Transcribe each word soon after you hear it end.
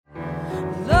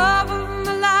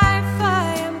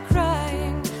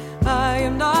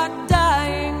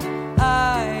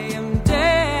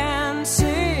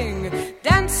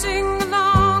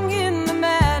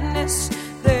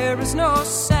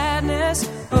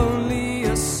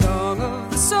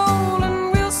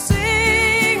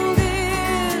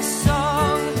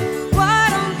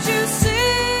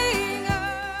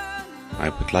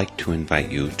I'd like to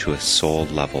invite you to a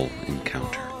soul-level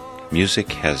encounter. Music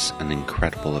has an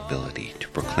incredible ability to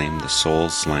proclaim the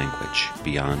soul's language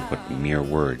beyond what mere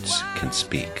words can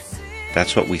speak.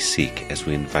 That's what we seek as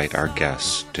we invite our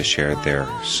guests to share their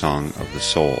song of the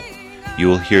soul. You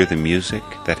will hear the music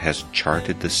that has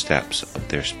charted the steps of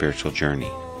their spiritual journey,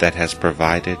 that has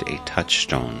provided a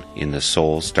touchstone in the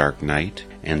soul's dark night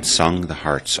and sung the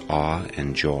heart's awe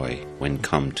and joy when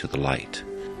come to the light.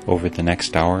 Over the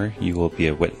next hour, you will be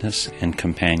a witness and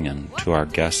companion to our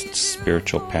guests'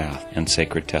 spiritual path and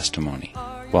sacred testimony.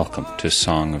 Welcome to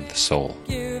Song of the Soul.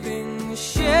 Giving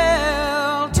shelter,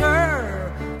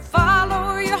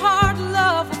 follow your heart,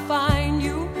 love will find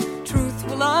you, truth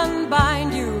will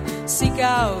unbind you, seek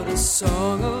out a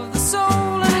song of the soul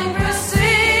and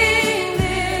sing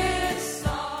this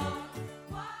song.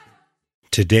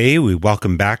 Today we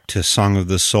welcome back to Song of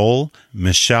the Soul,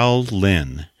 Michelle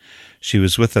Lynn. She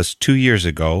was with us 2 years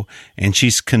ago, and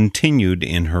she's continued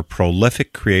in her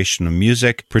prolific creation of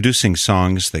music, producing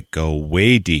songs that go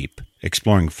way deep,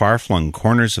 exploring far-flung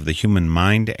corners of the human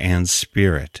mind and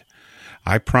spirit.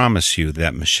 I promise you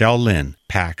that Michelle Lynn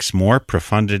packs more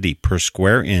profundity per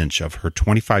square inch of her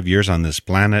 25 years on this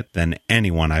planet than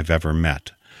anyone I've ever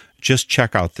met. Just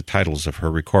check out the titles of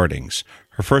her recordings.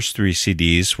 Her first 3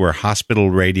 CDs were Hospital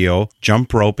Radio,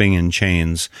 Jump Roping in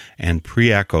Chains, and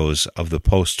Pre-Echoes of the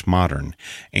Postmodern.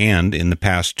 And in the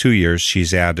past 2 years,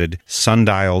 she's added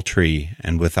Sundial Tree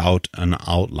and Without an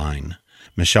Outline.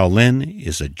 Michelle Lynn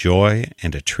is a joy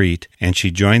and a treat, and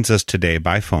she joins us today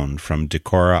by phone from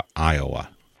Decorah, Iowa.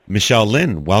 Michelle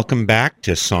Lynn, welcome back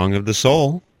to Song of the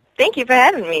Soul. Thank you for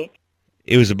having me.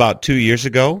 It was about 2 years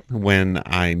ago when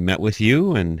I met with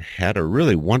you and had a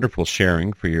really wonderful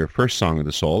sharing for your first Song of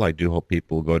the Soul. I do hope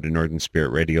people will go to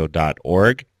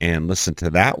northernspiritradio.org and listen to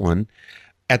that one.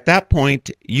 At that point,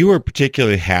 you were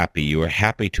particularly happy. You were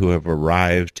happy to have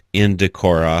arrived in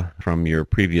Decorah from your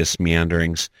previous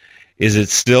meanderings. Is it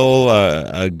still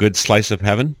a good slice of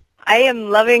heaven? I am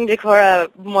loving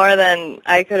Decorah more than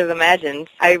I could have imagined.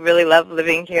 I really love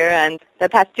living here, and the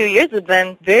past 2 years have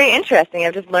been very interesting.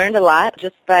 I've just learned a lot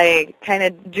just by kind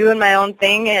of doing my own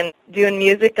thing and doing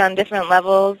music on different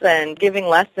levels and giving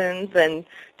lessons and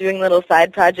doing little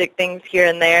side project things here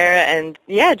and there. And,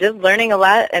 yeah, just learning a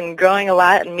lot and growing a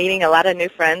lot and meeting a lot of new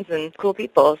friends and cool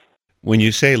people. When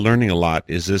you say learning a lot,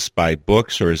 is this by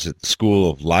books or is it the school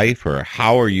of life, or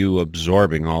how are you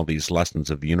absorbing all these lessons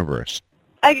of the universe?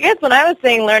 I guess when I was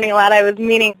saying learning a lot, I was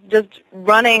meaning just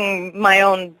running my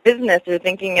own business or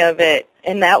thinking of it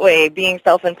in that way, being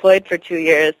self-employed for 2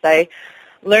 years. I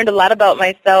learned a lot about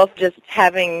myself just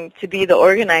having to be the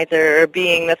organizer or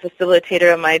being the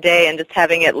facilitator of my day and just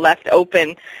having it left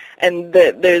open, and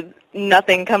there's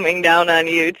nothing coming down on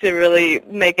you to really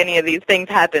make any of these things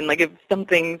happen. Like if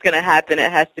something's going to happen,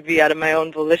 it has to be out of my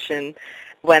own volition.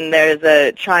 When there's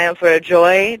a triumph or a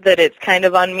joy, that it's kind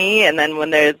of on me, and then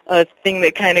when there's a thing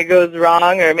that kind of goes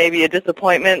wrong or maybe a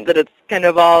disappointment, that it's kind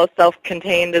of all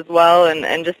self-contained as well,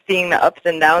 and just seeing the ups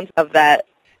and downs of that.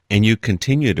 And you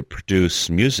continue to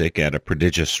produce music at a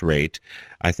prodigious rate.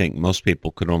 I think most people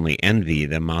could only envy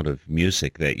the amount of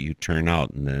music that you turn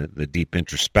out and the deep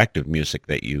introspective music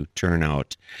that you turn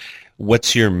out.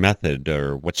 What's your method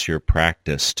or what's your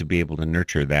practice to be able to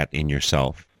nurture that in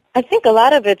yourself? I think a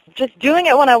lot of it's just doing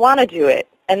it when I want to do it.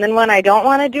 And then when I don't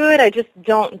want to do it, I just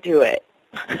don't do it.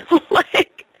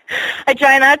 Like, I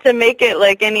try not to make it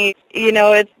like any,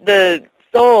 it's the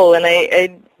soul, and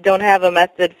I don't have a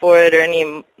method for it or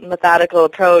any methodical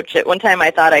approach. At one time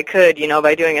I thought I could,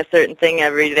 by doing a certain thing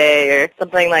every day or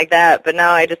something like that. But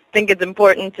now I just think it's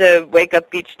important to wake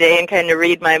up each day and kind of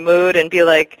read my mood and be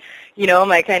like,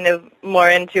 am I kind of more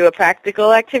into a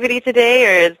practical activity today,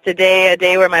 or is today a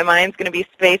day where my mind's going to be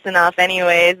spacing off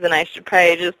anyways, and I should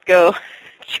probably just go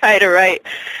try to write?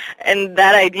 And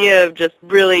that idea of just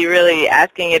really, really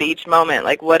asking at each moment,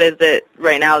 like, what is it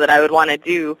right now that I would want to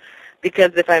do?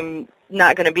 Because if I'm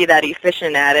not going to be that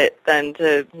efficient at it, then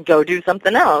to go do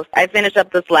something else. I finished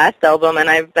up this last album, and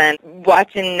I've been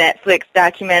watching Netflix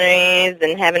documentaries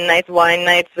and having nice wine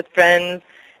nights with friends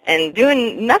and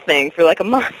doing nothing for like a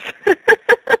month. And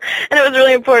it was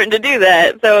really important to do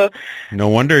that. So no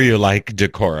wonder you like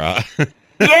Decorah.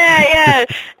 Yeah.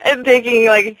 I'm taking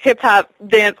like hip-hop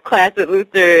dance class at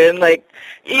Luther, and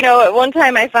at one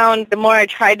time I found the more I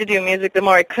tried to do music, the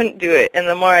more I couldn't do it, and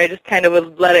the more I just kind of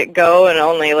would let it go and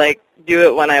only do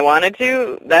it when I wanted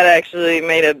to. That actually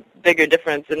made a bigger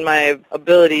difference in my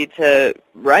ability to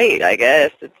write, I guess.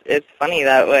 It's funny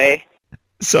that way.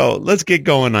 So let's get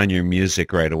going on your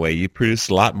music right away. You produce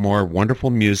a lot more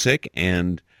wonderful music,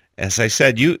 and as I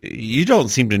said, you don't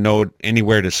seem to know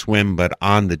anywhere to swim but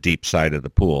on the deep side of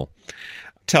the pool.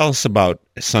 Tell us about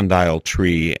Sundial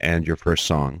Tree and your first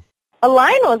song. A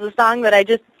Line was a song that I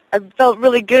felt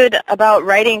really good about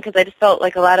writing because I just felt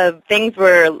like a lot of things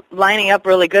were lining up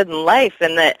really good in life,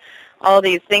 and that all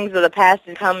these things of the past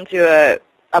had come to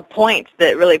a point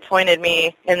that really pointed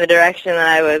me in the direction that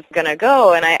I was going to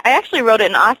go. And I actually wrote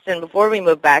it in Austin before we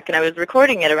moved back, and I was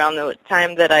recording it around the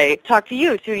time that I talked to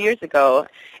you 2 years ago.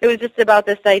 It was just about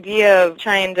this idea of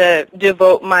trying to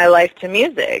devote my life to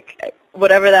music,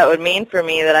 whatever that would mean for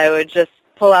me, that I would just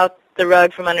pull out the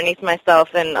rug from underneath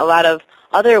myself in a lot of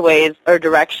other ways or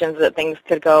directions that things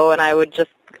could go, and I would just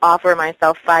offer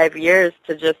myself 5 years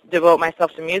to just devote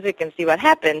myself to music and see what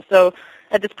happened. So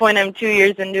at this point, I'm 2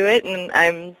 years into it, and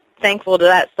I'm thankful to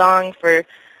that song for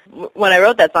when I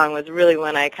wrote that song was really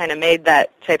when I kind of made that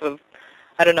type of,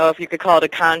 I don't know if you could call it a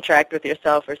contract with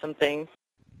yourself or something.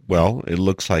 Well, it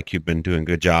looks like you've been doing a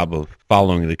good job of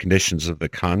following the conditions of the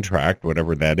contract,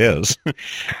 whatever that is.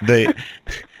 The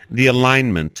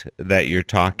alignment that you're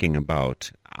talking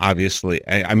about, obviously,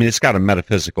 I mean, it's got a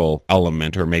metaphysical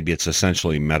element, or maybe it's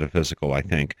essentially metaphysical, I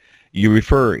think. You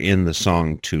refer in the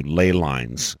song to ley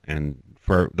lines, and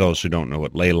for those who don't know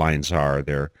what ley lines are,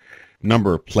 they're a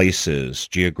number of places,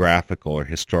 geographical or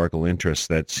historical interests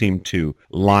that seem to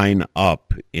line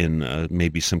up in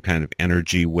maybe some kind of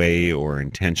energy way or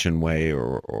intention way,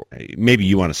 or maybe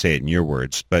you want to say it in your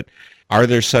words, but are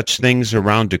there such things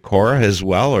around Decorah as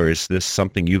well, or is this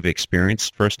something you've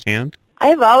experienced firsthand?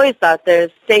 I've always thought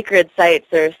there's sacred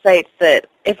sites or sites that,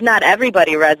 if not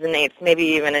everybody resonates, maybe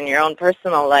even in your own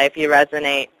personal life you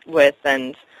resonate with.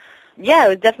 And yeah, it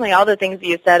was definitely all the things that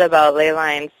you said about ley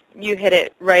lines. You hit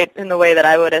it right in the way that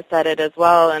I would have said it as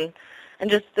well. And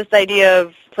just this idea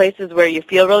of places where you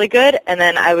feel really good, and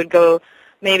then I would go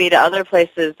maybe to other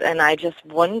places and I just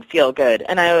wouldn't feel good.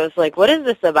 And I was like, what is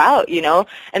this about, you know?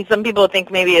 And some people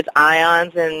think maybe it's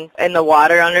ions in the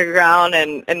water underground,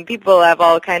 and people have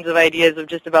all kinds of ideas of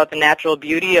just about the natural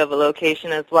beauty of a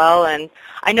location as well. And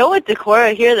I know with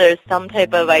Decorah here, there's some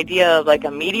type of idea of like a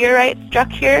meteorite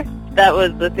struck here. That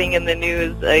was the thing in the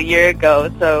news a year ago.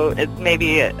 So it's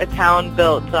maybe a town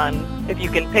built on, if you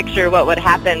can picture what would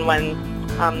happen when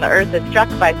the Earth is struck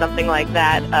by something like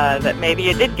that, that maybe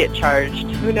it did get charged.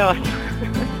 Who knows?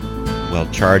 Well,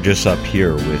 charge us up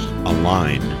here with A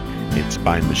Line. It's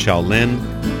by Michelle Lynn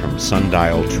from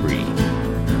Sundial Tree.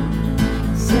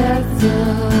 Set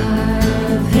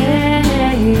the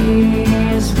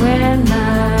pace when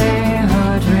my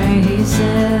heart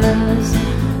races.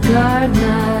 Guard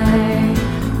my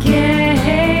gates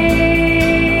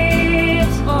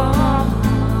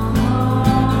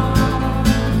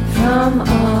from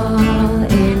all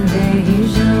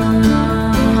invasion.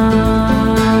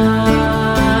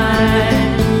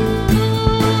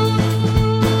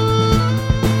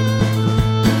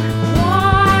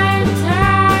 One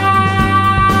time,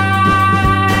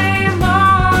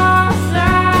 all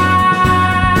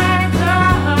sides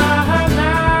alive.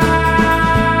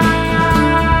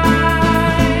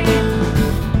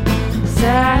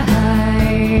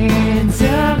 Sides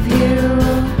of you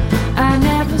I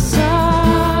never saw.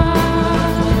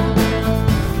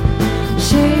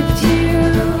 Shaped you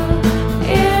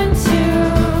into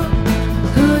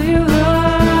who you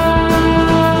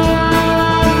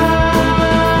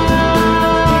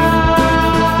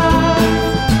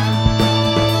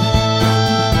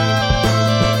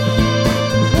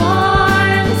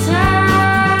One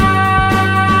time,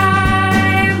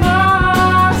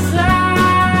 all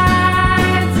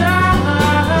sides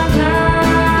alive.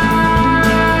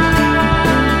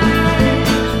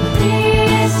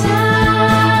 Beside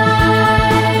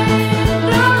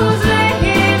those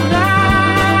vacant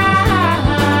lines,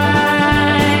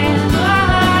 what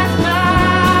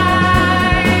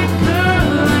light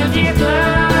could you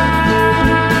find?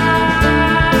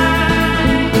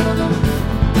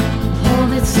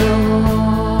 Hold it so.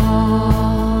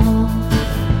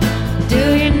 Do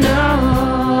you know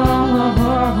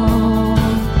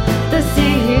the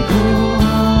sequel?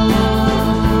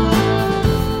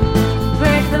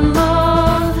 Break the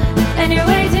mold, and your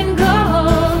weight in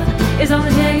gold is on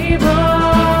the table.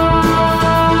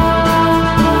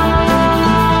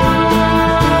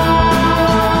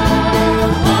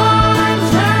 One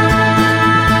time,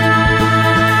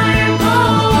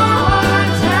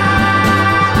 one time,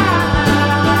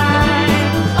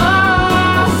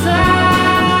 all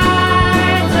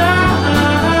sides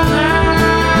alive.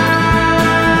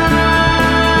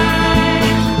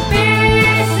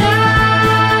 Beside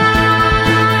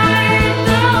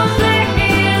those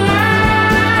vacant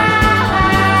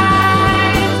lines,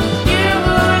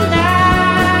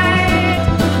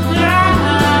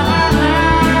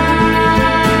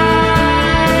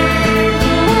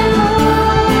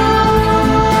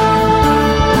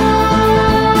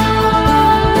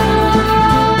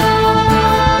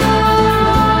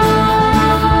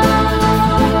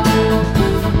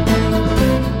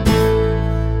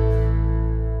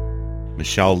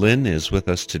 Michelle Lynn is with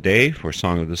us today for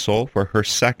Song of the Soul, for her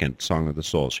second Song of the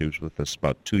Soul. She was with us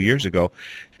about 2 years ago.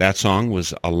 That song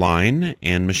was Align.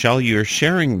 And Michelle, you're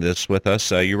sharing this with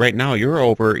us. You're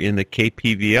over in the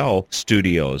KPVL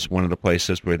studios, one of the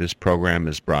places where this program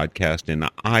is broadcast in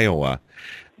Iowa.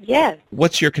 Yes.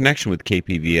 What's your connection with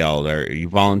KPVL? Are you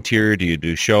volunteer? Do you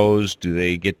do shows? Do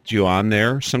they get you on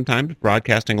there sometimes,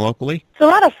 broadcasting locally? It's a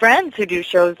lot of friends who do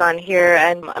shows on here,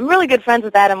 and I'm really good friends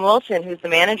with Adam Wilson, who's the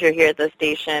manager here at the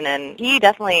station, and he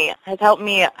definitely has helped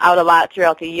me out a lot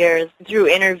throughout the years through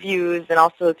interviews and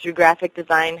also through graphic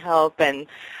design help and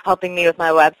helping me with my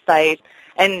website.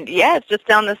 And, yeah, it's just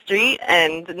down the street,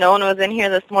 and no one was in here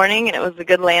this morning, and it was a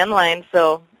good landline.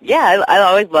 So, yeah, I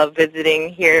always love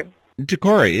visiting here.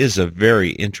 Decorah is a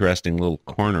very interesting little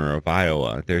corner of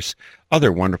Iowa. There's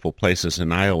other wonderful places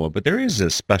in Iowa, but there is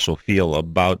a special feel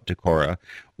about Decorah.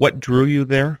 What drew you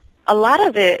there? A lot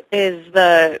of it is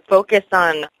the focus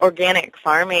on organic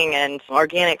farming and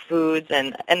organic foods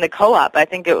and the co-op. I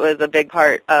think it was a big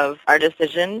part of our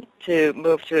decision to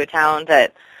move to a town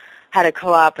that had a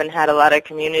co-op and had a lot of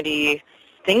community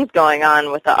things going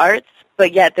on with the arts,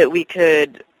 but yet that we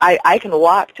could... I can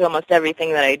walk to almost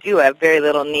everything that I do. I have very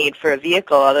little need for a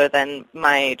vehicle other than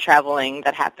my traveling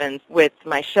that happens with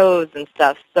my shows and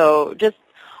stuff. So just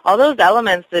all those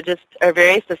elements that just are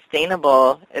very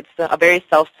sustainable. It's a very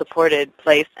self-supported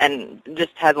place and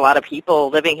just has a lot of people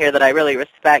living here that I really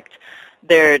respect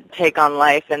their take on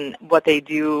life and what they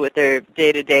do with their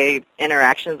day-to-day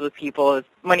interactions with people.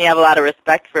 When you have a lot of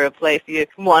respect for a place, you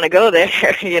want to go there,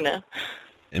 you know.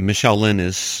 And Michelle Lynn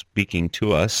is speaking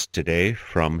to us today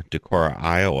from Decorah,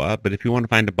 Iowa. But if you want to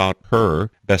find about her,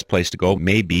 best place to go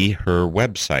may be her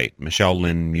website,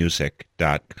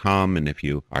 MichelleLynnMusic.com. And if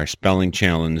you are spelling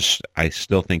challenged, I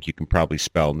still think you can probably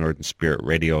spell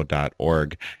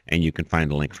NorthernSpiritRadio.org, and you can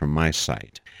find a link from my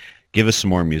site. Give us some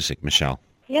more music, Michelle.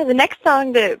 Yeah, the next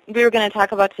song that we were going to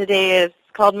talk about today is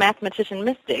called Mathematician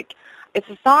Mystic. It's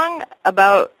a song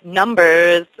about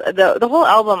numbers. The whole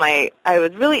album, I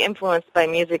was really influenced by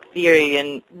music theory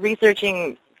and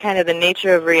researching kind of the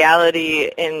nature of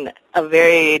reality in a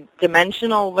very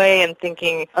dimensional way and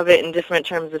thinking of it in different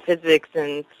terms of physics.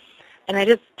 And I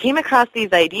just came across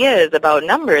these ideas about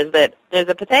numbers, that there's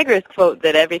a Pythagoras quote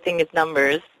that everything is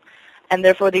numbers, and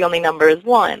therefore the only number is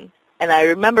one. And I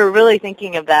remember really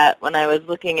thinking of that when I was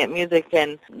looking at music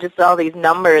and just all these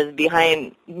numbers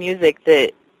behind music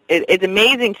that it's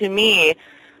amazing to me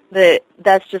that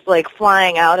that's just like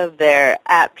flying out of there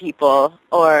at people,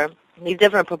 or these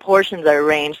different proportions are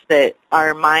arranged that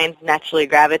our minds naturally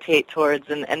gravitate towards,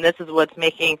 and this is what's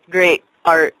making great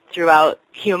art throughout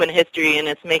human history, and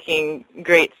it's making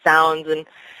great sounds, and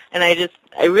I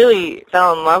really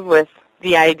fell in love with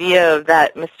the idea of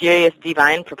that mysterious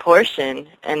divine proportion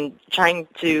and trying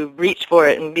to reach for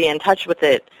it and be in touch with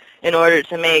it in order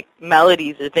to make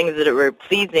melodies or things that were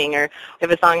pleasing, or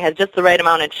if a song has just the right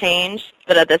amount of change,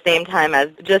 but at the same time has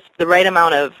just the right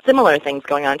amount of similar things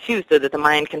going on too, so that the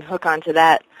mind can hook onto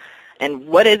that. And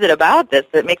what is it about this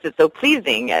that makes it so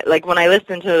pleasing? Like when I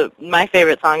listen to my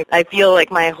favorite songs, I feel like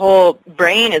my whole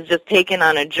brain is just taken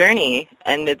on a journey,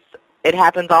 and it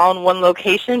happens all in one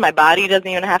location. My body doesn't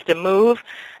even have to move.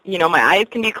 You know, my eyes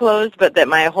can be closed, but that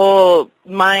my whole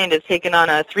mind is taken on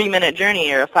a 3-minute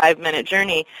journey or a 5-minute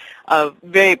journey of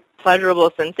very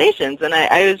pleasurable sensations. And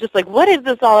I was just like, what is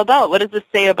this all about? What does this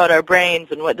say about our brains,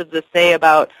 and what does this say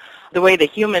about the way the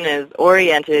human is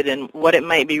oriented and what it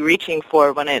might be reaching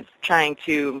for when it's trying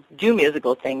to do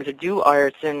musical things or do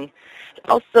art? And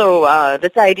also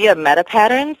this idea of meta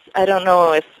patterns. I don't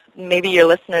know if maybe your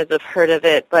listeners have heard of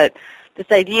it, but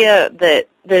this idea that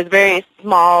there's very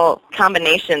small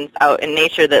combinations out in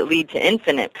nature that lead to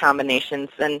infinite combinations,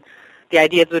 and the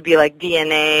ideas would be like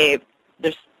DNA.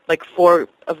 There's like 4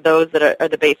 of those that are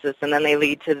the basis, and then they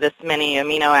lead to this many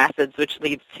amino acids, which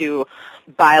leads to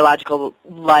biological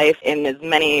life in as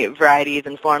many varieties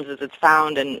and forms as it's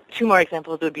found. And 2 more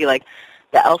examples would be like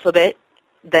the alphabet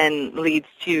then leads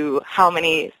to how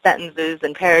many sentences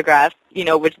and paragraphs, you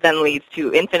know, which then leads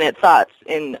to infinite thoughts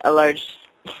in a large,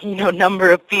 you know,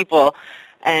 number of people.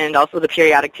 And also the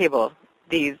periodic table,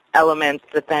 these elements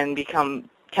that then become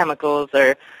chemicals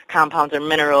or compounds or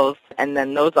minerals, and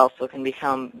then those also can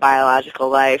become biological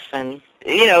life. And,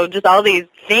 you know, just all these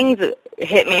things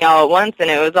hit me all at once, and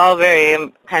it was all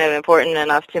very kind of important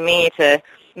enough to me to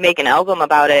make an album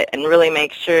about it and really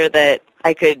make sure that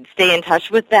I could stay in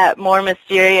touch with that more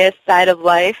mysterious side of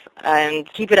life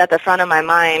and keep it at the front of my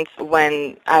mind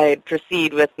when I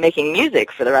proceed with making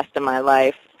music for the rest of my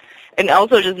life. And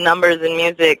also just numbers in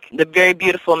music, the very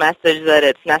beautiful message that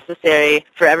it's necessary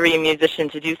for every musician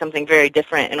to do something very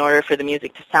different in order for the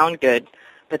music to sound good.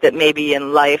 but that maybe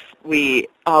in life we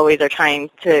always are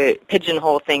trying to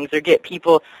pigeonhole things or get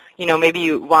people, maybe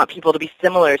you want people to be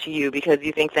similar to you because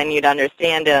you think then you'd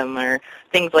understand them or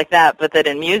things like that, but that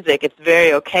in music it's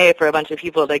very okay for a bunch of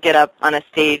people to get up on a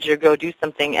stage or go do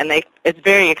something, and it's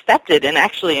very accepted and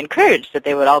actually encouraged that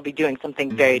they would all be doing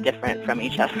something very different from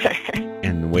each other.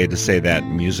 And the way to say that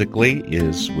musically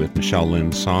is with Michelle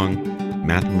Lynn's song,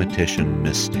 Mathematician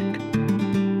Mystic.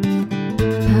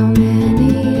 How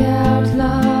many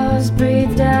outlaws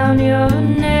breathe down your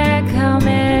neck? How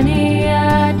many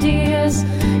ideas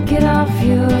get off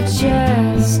your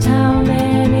chest? How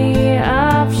many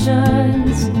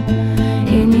options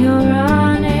in your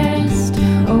honest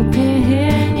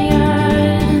opinion?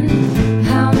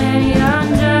 How many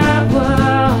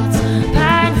underworlds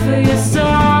pine for your soul?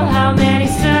 How many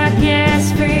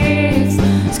circus freaks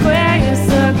square your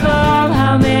circle?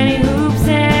 How many hoops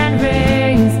and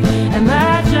rings am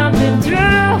I jumping through?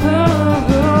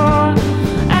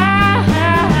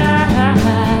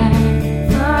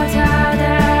 Thought I'd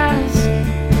ask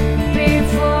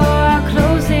before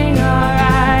closing our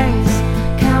eyes,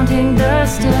 counting the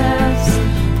steps,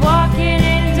 walking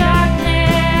in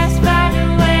darkness, find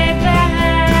a way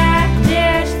back,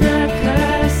 ditch the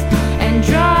curse, and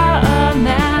draw a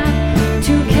map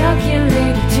to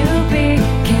calculate to be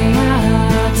chaotic.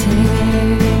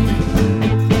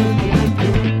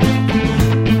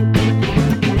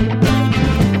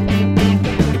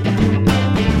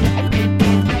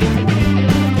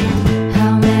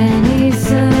 How many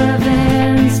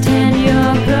servants tend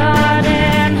your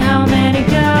garden? How many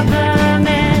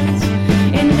governments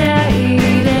in the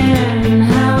Eden?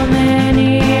 How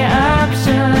many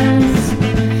options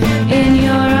in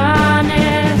your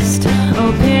honest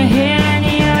opinion?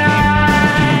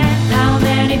 How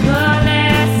many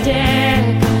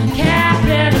ballistic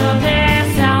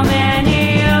capitalists? How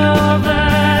many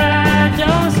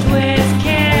overdosed whiz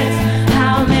kids?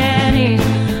 How many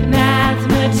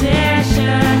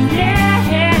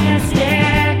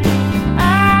mathematicianistic?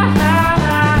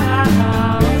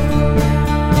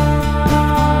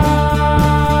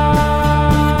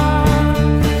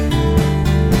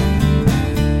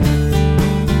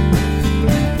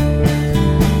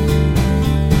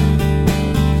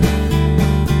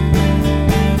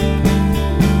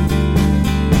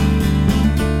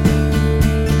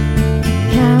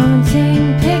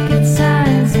 Counting picket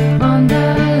signs on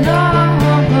the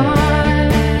lawn,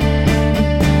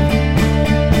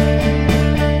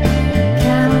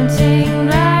 counting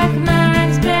black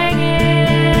minds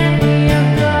begging your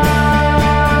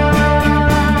God,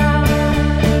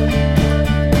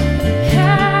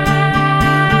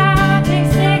 counting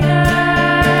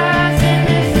singers in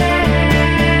the same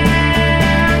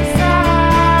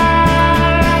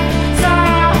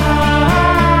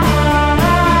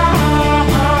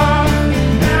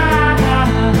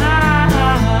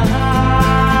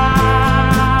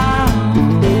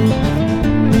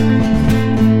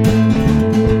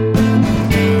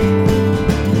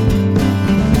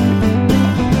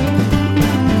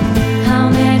How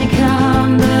many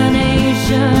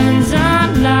combinations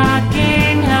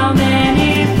unlocking? How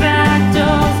many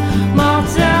fractals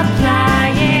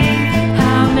multiplying?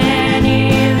 How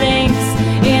many links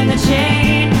in the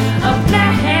chain of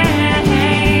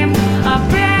blame are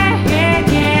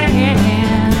breaking?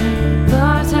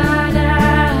 Thought I'd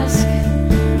ask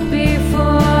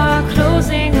before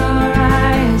closing our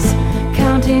eyes,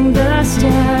 counting the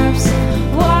steps,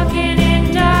 walking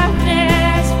in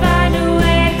darkness, find a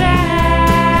way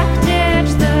back,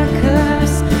 ditch the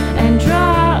curse, and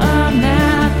draw a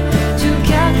map to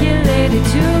calculate it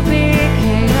to be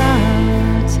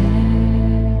chaotic.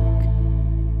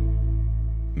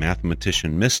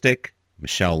 Mathematician Mystic.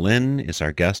 Michelle Lynn is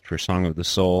our guest for Song of the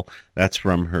Soul. That's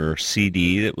from her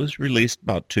CD that was released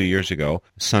about 2 years ago,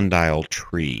 Sundial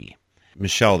Tree.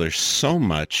 Michelle, there's so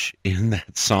much in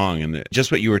that song, and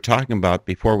just what you were talking about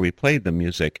before we played the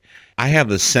music. I have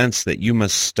the sense that you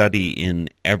must study in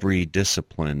every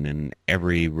discipline, in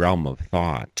every realm of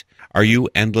thought. Are you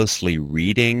endlessly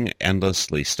reading,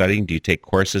 endlessly studying? Do you take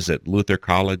courses at Luther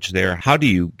College there? How do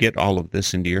you get all of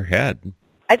this into your head?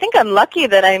 I think I'm lucky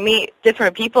that I meet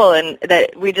different people and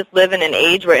that we just live in an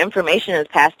age where information is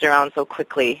passed around so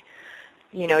quickly.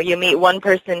 You meet one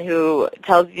person who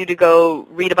tells you to go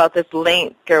read about this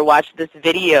link or watch this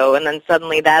video, and then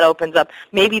suddenly that opens up.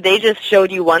 Maybe they just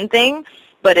showed you one thing,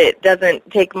 but it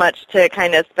doesn't take much to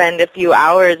kind of spend a few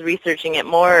hours researching it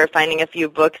more or finding a few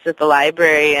books at the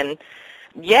library. And,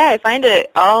 I find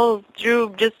it all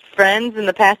through just friends and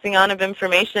the passing on of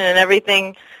information and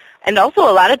everything. And also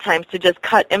a lot of times to just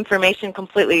cut information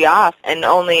completely off and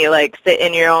only like sit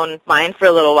in your own mind for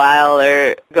a little while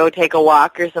or go take a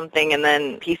walk or something and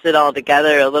then piece it all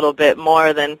together a little bit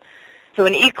more than, so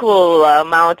an equal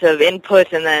amount of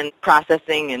input and then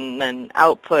processing and then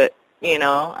output, you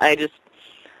know.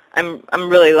 I'm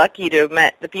really lucky to have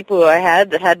met the people who I had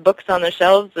that had books on the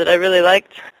shelves that I really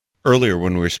liked. Earlier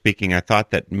when we were speaking, I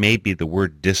thought that maybe the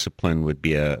word discipline would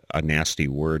be a nasty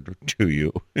word to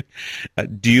you.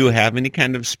 Do you have any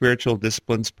kind of spiritual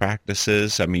disciplines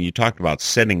practices? I mean, you talked about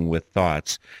sitting with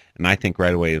thoughts, and I think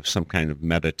right away of some kind of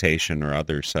meditation or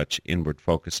other such inward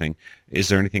focusing. Is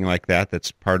there anything like that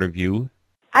that's part of you?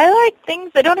 I like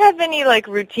things. I don't have any like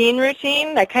routine.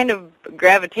 I kind of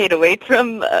gravitate away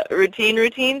from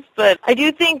routines, but I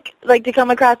do think like to come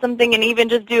across something and even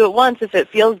just do it once if it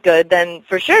feels good, then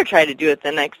for sure try to do it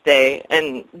the next day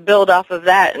and build off of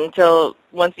that until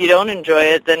once you don't enjoy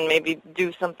it, then maybe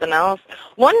do something else.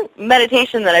 One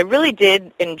meditation that I really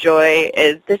did enjoy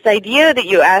is this idea that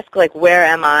you ask like, where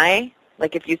am I?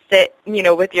 Like if you sit, you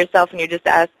know, with yourself and you just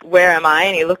ask, where am I?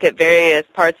 And you look at various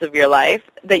parts of your life,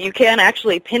 that you can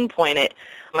actually pinpoint it.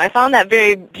 I found that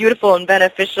very beautiful and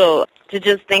beneficial to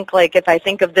just think like if I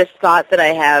think of this thought that I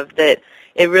have, that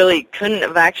it really couldn't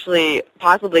have actually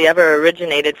possibly ever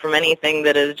originated from anything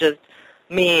that is just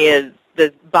me as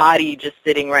this body just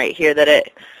sitting right here, that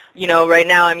it, you know, right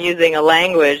now I'm using a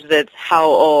language that's how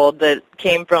old, that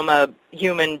came from a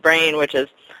human brain, which is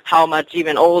how much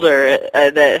even older,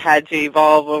 that had to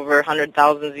evolve over hundreds,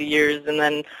 thousands of years, and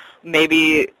then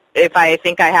maybe if I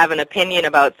think I have an opinion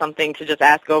about something to just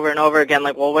ask over and over again,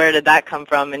 like, well, where did that come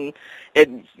from? And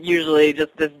it's usually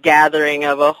just this gathering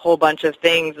of a whole bunch of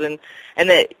things, and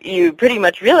that you pretty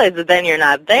much realize that then you're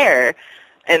not there.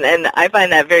 And I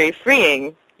find that very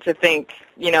freeing to think,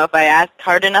 you know, if I ask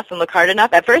hard enough and look hard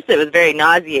enough. At first it was very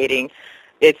nauseating.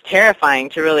 It's terrifying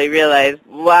to really realize,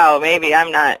 wow, maybe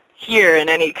I'm not here in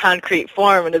any concrete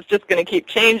form, and it's just going to keep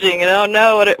changing, and oh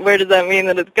no, where does that mean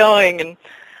that it's going?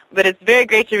 But it's very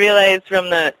great to realize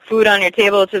from the food on your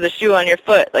table to the shoe on your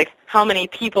foot, like how many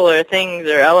people or things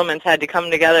or elements had to come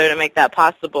together to make that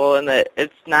possible, and that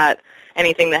it's not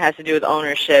anything that has to do with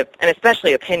ownership, and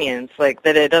especially opinions, like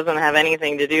that it doesn't have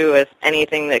anything to do with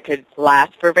anything that could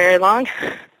last for very long.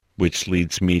 Which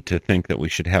leads me to think that we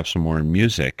should have some more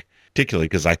music, particularly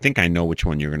because I think I know which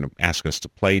one you're going to ask us to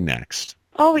play next.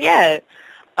 Oh, yeah.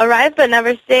 Arrive But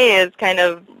Never Stay is kind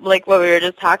of like what we were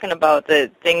just talking about,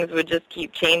 that things would just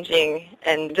keep changing,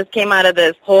 and just came out of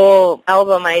this whole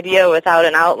album idea without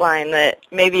an outline, that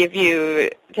maybe if you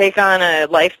take on a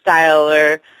lifestyle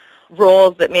or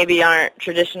roles that maybe aren't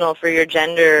traditional for your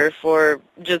gender, for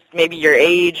just maybe your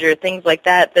age or things like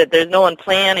that, that there's no one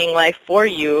planning life for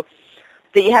you,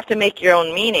 that you have to make your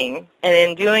own meaning. And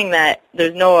in doing that,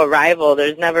 there's no arrival.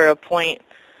 There's never a point,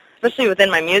 especially within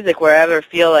my music, where I ever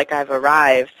feel like I've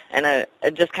arrived, and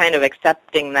just kind of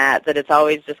accepting that it's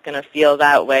always just going to feel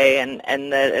that way, and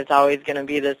that it's always going to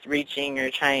be this reaching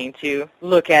or trying to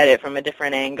look at it from a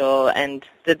different angle, and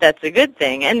that's a good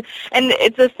thing. And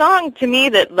it's a song to me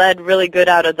that led really good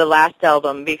out of the last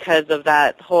album because of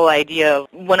that whole idea of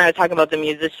when I was talking about the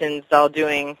musicians all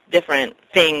doing different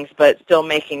things but still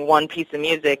making one piece of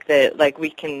music, that like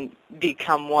we can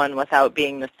become one without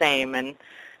being the same, and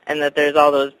that there's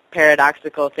all those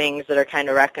paradoxical things that are kind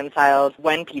of reconciled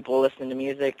when people listen to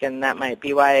music, and that might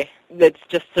be why it's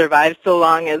just survived so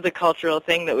long as a cultural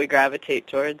thing that we gravitate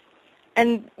towards.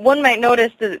 And one might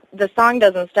notice that the song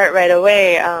doesn't start right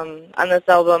away. On this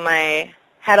album, I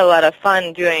had a lot of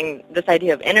fun doing this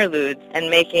idea of interludes and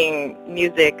making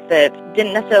music that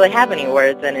didn't necessarily have any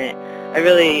words in it. I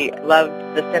really loved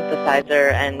the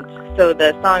synthesizer, and so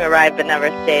the song Arrive But Never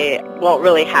Stay won't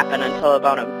really happen until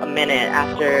about a minute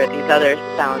after these other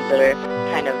sounds that are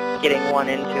kind of getting one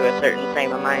into a certain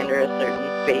frame of mind or a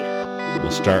certain space.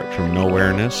 We'll start from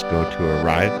Nowhereness, go to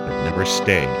Arrive But Never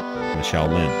Stay, Michelle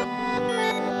Lynn.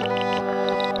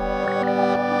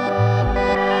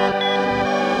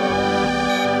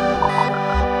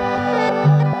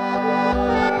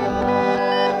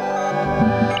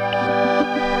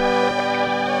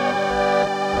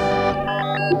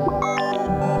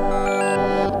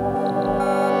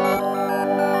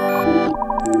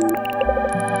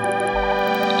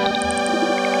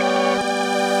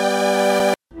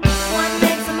 One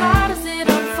makes a lot as it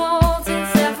unfolds in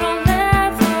several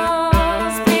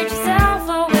levels.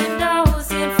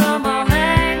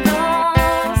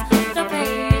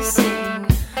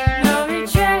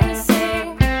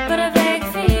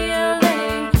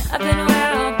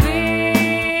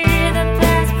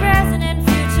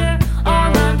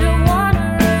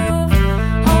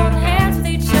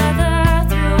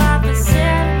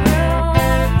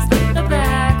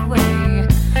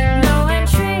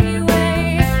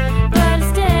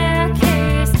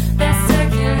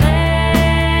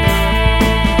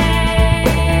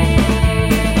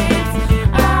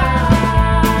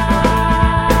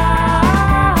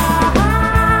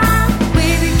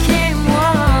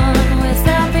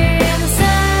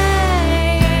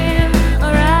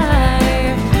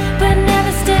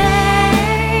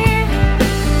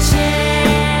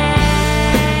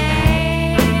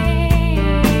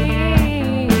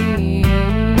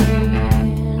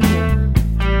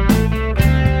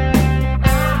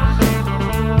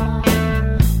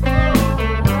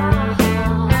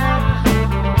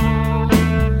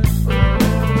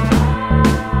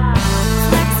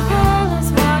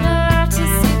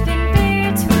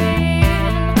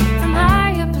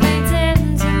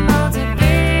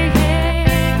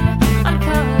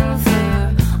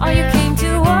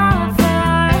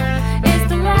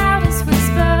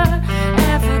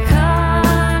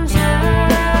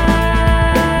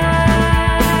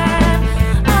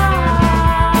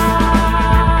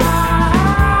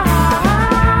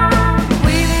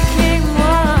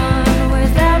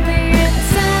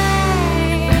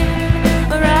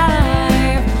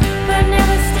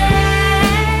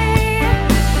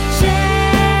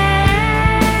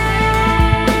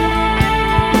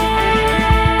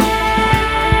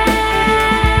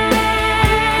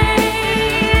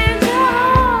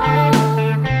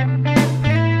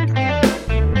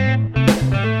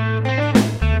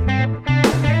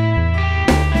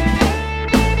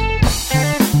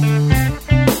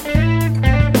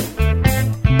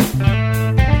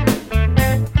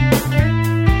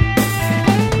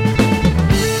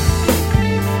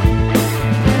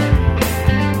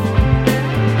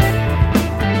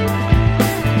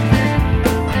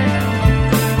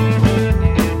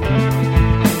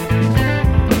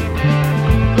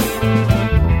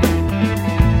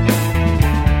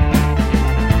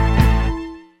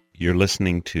 You're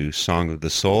listening to Song of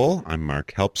the Soul. I'm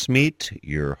Mark Helpsmeet,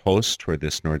 your host for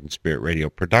this Northern Spirit Radio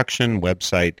production.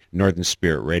 Website,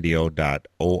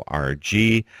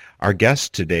 northernspiritradio.org. Our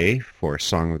guest today for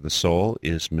Song of the Soul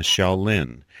is Michelle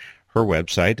Lynn. Her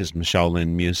website is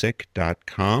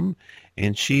michelleLynnmusic.com,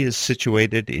 and she is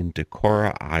situated in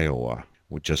Decorah, Iowa,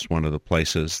 just one of the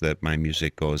places that my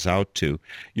music goes out to.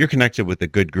 You're connected with a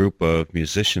good group of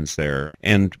musicians there,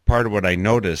 and part of what I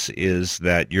notice is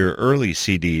that your early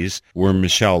CDs were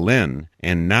Michelle Lynn,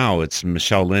 and now it's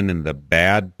Michelle Lynn and the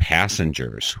Bad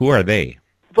Passengers. Who are they?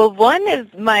 Well, one is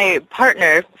my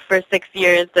partner for 6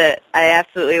 years that I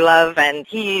absolutely love, and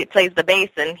he plays the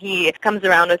bass, and he comes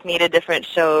around with me to different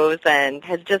shows and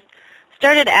has just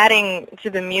started adding to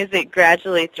the music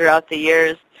gradually throughout the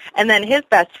years. And then his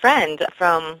best friend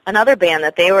from another band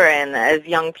that they were in as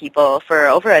young people for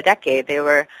over a decade. They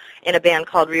were in a band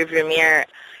called Rearview Mirror.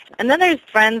 And then there's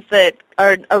friends that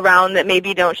are around that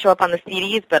maybe don't show up on the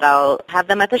CDs, but I'll have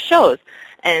them at the shows.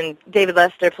 And David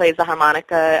Lester plays the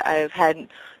harmonica. I've had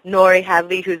Nori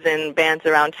Hadley, who's in bands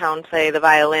around town, play the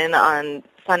violin on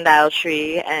Sundial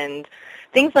Tree, and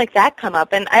things like that come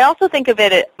up. And I also think of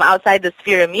it outside the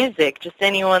sphere of music, just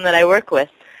anyone that I work with.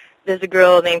 There's a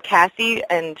girl named Cassie,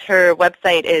 and her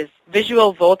website is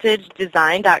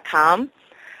visualvoltagedesign.com.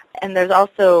 And there's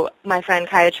also my friend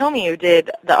Kaya Chomi, who did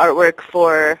the artwork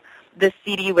for this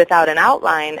CD Without an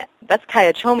Outline. That's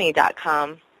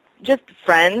kayachomi.com. Just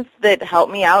friends that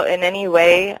help me out in any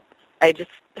way. I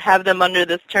just have them under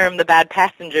this term, the Bad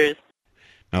Passengers.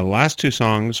 Now, the last two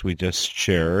songs we just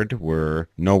shared were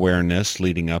Nowhereness,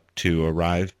 leading up to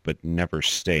Arrive But Never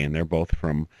Stay, and they're both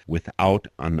from Without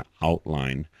an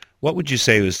Outline. What would you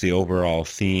say was the overall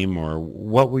theme, or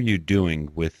what were you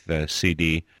doing with the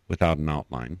CD Without an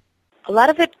Outline? A lot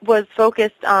of it was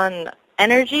focused on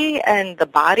energy and the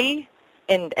body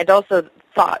and also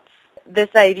thoughts. This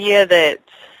idea that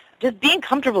just being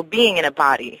comfortable being in a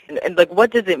body, and like, what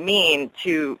does it mean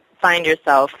to find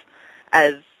yourself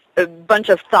as a bunch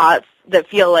of thoughts that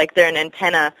feel like they're an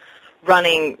antenna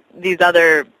running these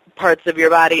other parts of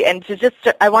your body, and to just,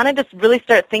 I wanted to really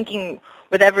start thinking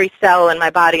with every cell in my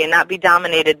body and not be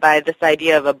dominated by this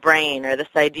idea of a brain or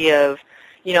this idea of,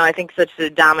 I think such a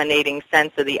dominating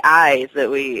sense of the eyes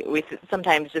that we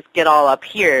sometimes just get all up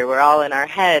here. We're all in our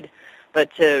head.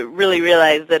 But to really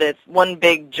realize that it's one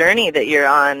big journey that you're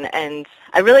on. And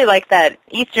I really like that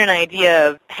Eastern idea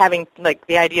of having, like,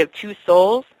 the idea of two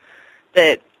souls,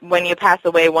 that when you pass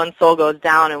away, one soul goes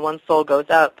down and one soul goes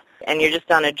up. And you're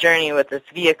just on a journey with this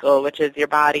vehicle, which is your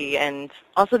body. And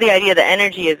also the idea that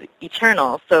energy is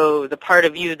eternal. So the part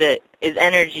of you that is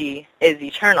energy is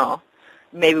eternal.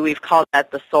 Maybe we've called that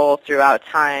the soul throughout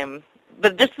time.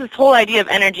 But just this whole idea of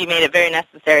energy made it very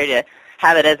necessary to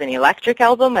have it as an electric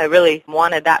album. I really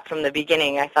wanted that from the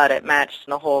beginning. I thought it matched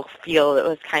the whole feel that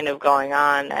was kind of going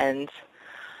on. And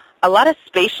a lot of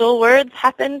spatial words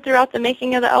happened throughout the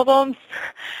making of the album,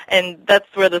 and that's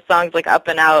where the songs like Up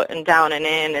and Out and Down and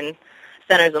In and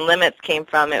Centers and Limits came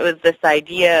from. It was this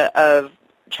idea of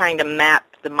trying to map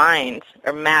the mind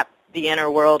or map the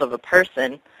inner world of a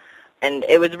person, and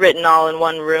it was written all in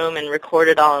one room and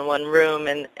recorded all in one room,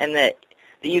 and that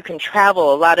you can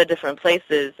travel a lot of different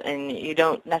places, and you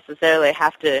don't necessarily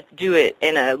have to do it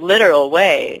in a literal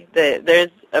way. There's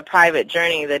a private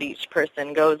journey that each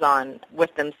person goes on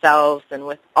with themselves and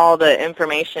with all the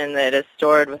information that is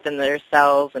stored within their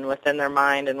cells and within their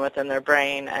mind and within their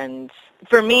brain. And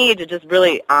for me, to just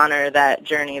really honor that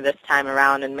journey this time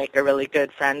around and make a really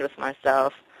good friend with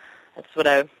myself, that's what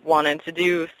I wanted to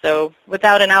do. So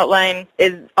Without an Outline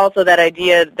is also that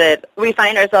idea that we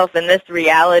find ourselves in this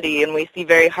reality and we see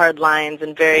very hard lines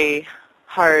and very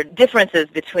hard differences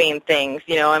between things.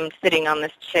 I'm sitting on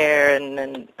this chair and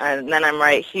then I'm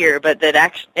right here, but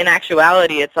that in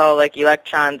actuality it's all like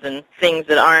electrons and things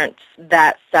that aren't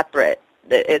that separate.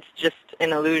 It's just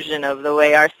an illusion of the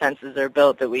way our senses are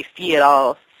built, that we see it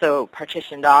all so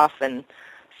partitioned off and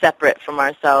separate from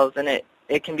ourselves, and it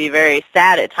can be very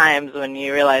sad at times when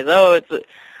you realize,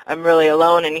 I'm really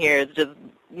alone in here. It's just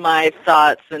my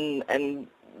thoughts, and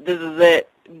this is it.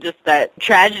 Just that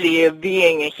tragedy of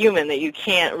being a human, that you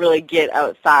can't really get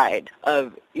outside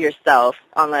of yourself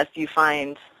unless you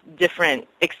find different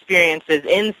experiences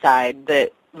inside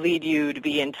that lead you to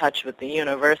be in touch with the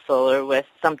universal or with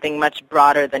something much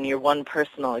broader than your one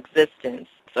personal existence.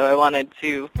 So I wanted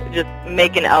to just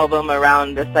make an album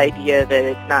around this idea that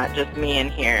it's not just me in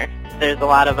here. There's a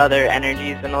lot of other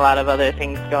energies and a lot of other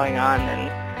things going on, and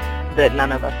that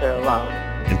none of us are alone.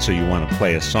 And so you want to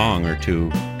play a song or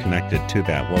two connected to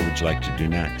that. What would you like to do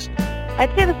next?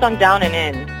 I'd say the song Down and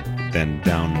In. Then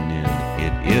Down and In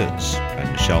it is by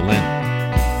Michelle Lynn.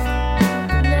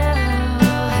 Now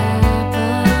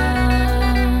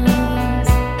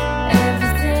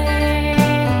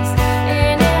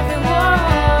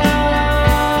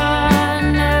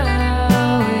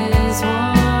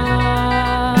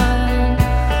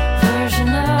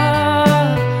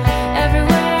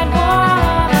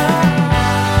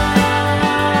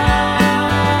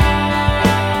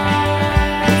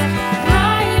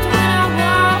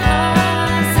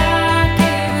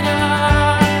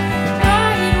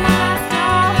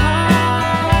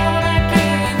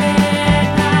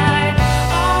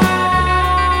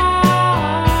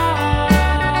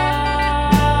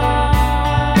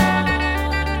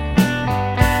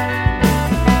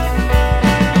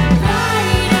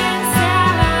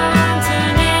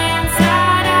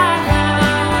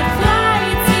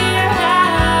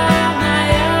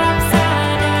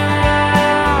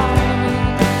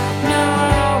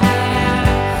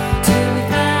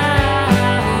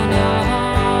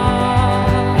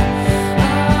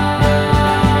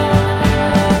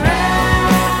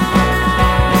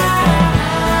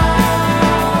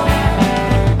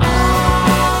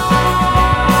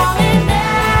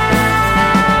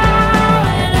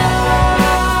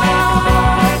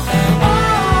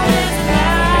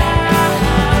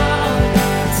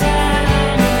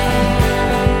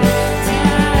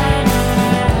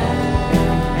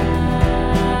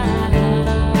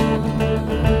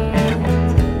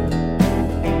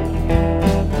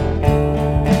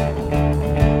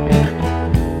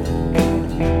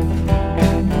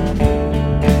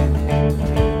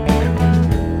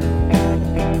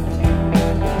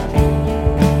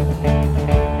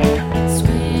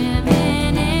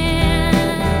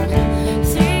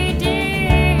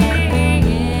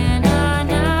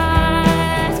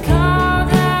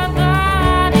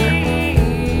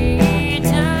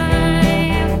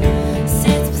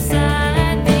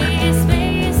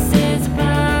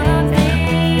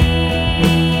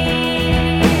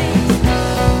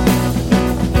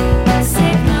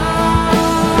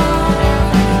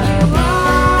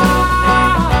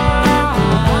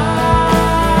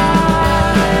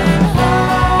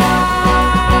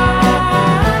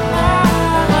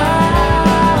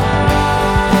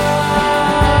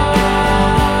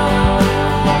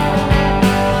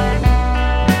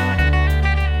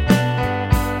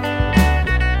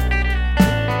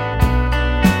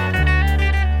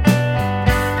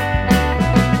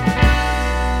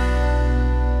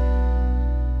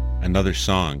another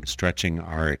song stretching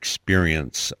our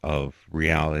experience of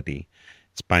reality.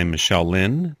 It's by Michelle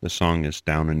Lynn. The song is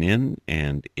Down and In,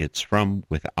 and it's from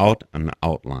Without an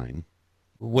Outline.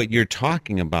 What you're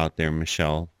talking about there,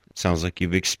 Michelle, it sounds like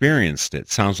you've experienced it.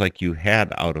 Sounds like you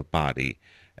had out of body.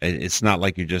 It's not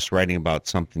like you're just writing about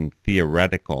something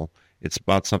theoretical. It's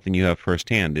about something you have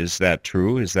firsthand. Is that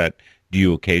true? Do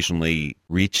you occasionally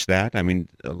reach that? I mean,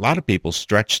 a lot of people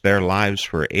stretch their lives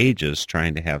for ages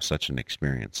trying to have such an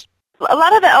experience. A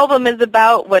lot of the album is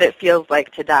about what it feels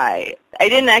like to die. I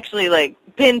didn't actually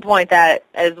pinpoint that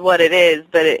as what it is,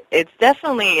 but it's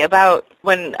definitely about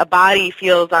when a body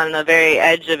feels on the very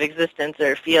edge of existence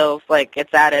or feels like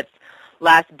it's at its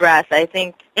last breath. I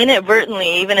think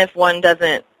inadvertently, even if one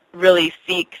doesn't really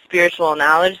seek spiritual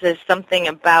knowledge, there's something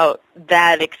about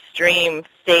that extreme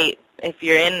state. If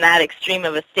you're in that extreme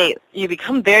of a state, you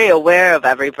become very aware of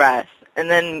every breath, and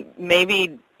then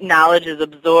maybe knowledge is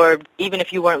absorbed. Even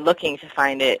if you weren't looking to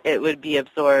find it, it would be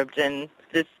absorbed. And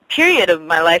this period of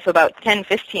my life about 10,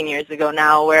 15 years ago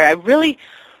now, where I really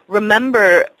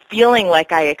remember feeling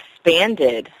like I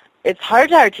expanded. It's hard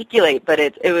to articulate, but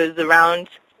it was around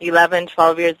 11,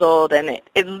 12 years old, and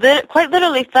it quite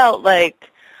literally felt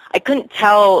like I couldn't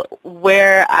tell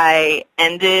where I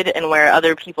ended and where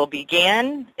other people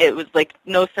began. It was like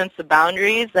no sense of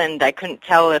boundaries, and I couldn't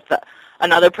tell if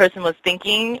another person was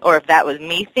thinking or if that was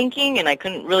me thinking, and I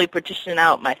couldn't really partition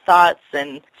out my thoughts.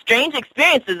 And strange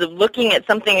experiences of looking at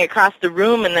something across the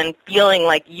room and then feeling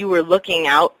like you were looking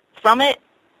out from it.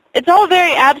 It's all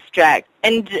very abstract,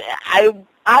 and I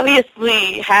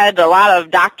obviously had a lot of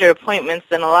doctor appointments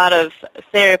and a lot of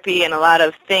therapy and a lot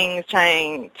of things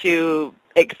trying to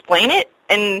explain it,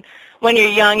 and when you're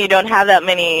young you don't have that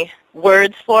many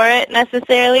words for it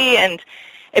necessarily, and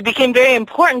it became very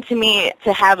important to me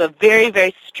to have a very,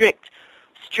 very strict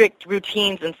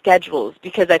routines and schedules,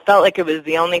 because I felt like it was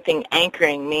the only thing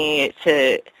anchoring me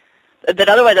to that.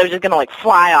 Otherwise I was just going to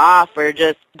fly off or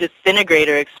just disintegrate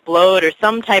or explode or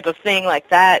some type of thing like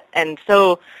that. And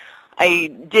so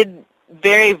I did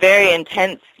very, very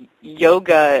intense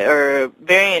yoga or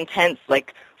very intense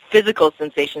physical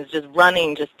sensations, just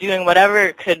running, just doing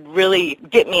whatever could really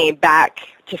get me back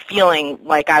to feeling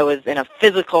like I was in a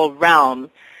physical realm.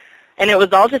 And it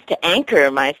was all just to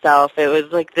anchor myself. It was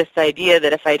like this idea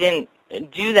that if I didn't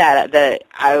do that, that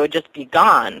I would just be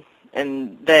gone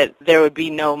and that there would be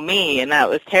no me, and that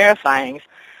was terrifying.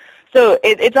 So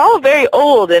it's all very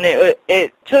old, and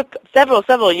it took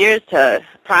several years to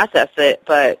process it,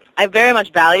 but I very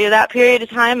much value that period of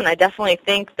time, and I definitely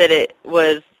think that it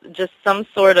was just some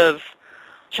sort of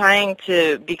trying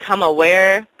to become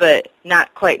aware, but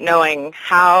not quite knowing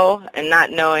how and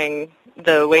not knowing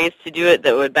the ways to do it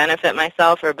that would benefit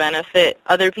myself or benefit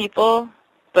other people,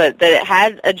 but that it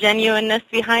had a genuineness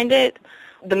behind it.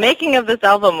 The making of this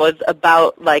album was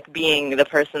about being the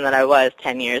person that I was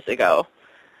 10 years ago,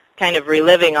 kind of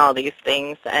reliving all these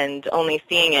things and only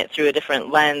seeing it through a different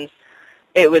lens.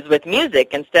 It was with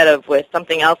music instead of with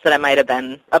something else that I might have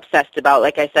been obsessed about.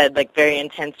 Like I said, very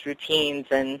intense routines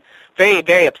and very,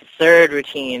 very absurd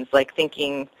routines,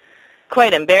 thinking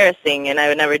quite embarrassing, and I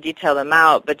would never detail them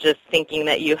out, but just thinking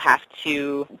that you have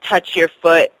to touch your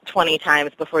foot 20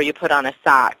 times before you put on a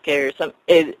sock. It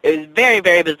was very,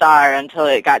 very bizarre until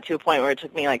it got to a point where it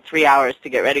took me 3 hours to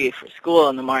get ready for school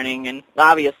in the morning, and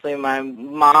obviously my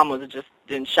mom was just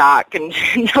in shock and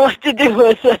didn't know what to do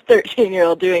with a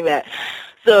 13-year-old doing that.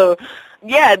 So,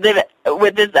 yeah,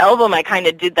 with this album I kind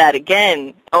of did that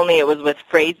again, only it was with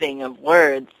phrasing of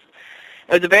words.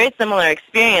 It was a very similar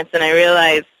experience, and I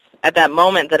realized at that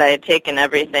moment that I had taken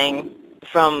everything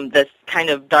from this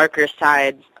kind of darker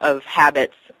side of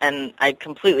habits, and I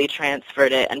completely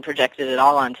transferred it and projected it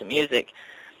all onto music.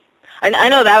 I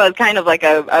know that was kind of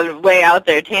a way out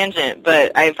there tangent,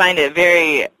 but I find it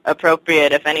very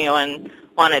appropriate if anyone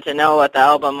wanted to know what the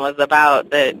album was about,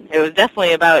 that it was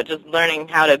definitely about just learning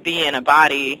how to be in a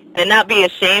body and not be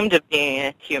ashamed of being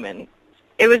a human.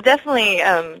 It was definitely,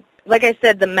 like I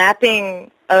said, the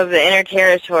mapping of the inner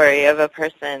territory of a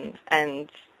person,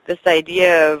 and this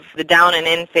idea of the down and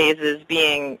in phases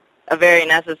being a very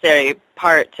necessary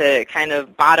part to kind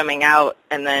of bottoming out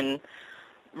and then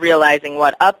realizing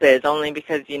what up is only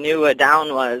because you knew what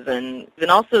down was. And then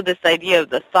also this idea of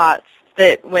the thoughts,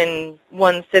 that when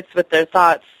one sits with their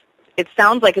thoughts, it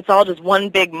sounds like it's all just one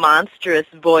big monstrous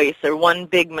voice or one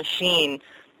big machine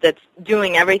that's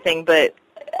doing everything. But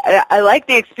I like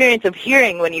the experience of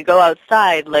hearing when you go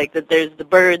outside, that there's the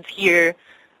birds here,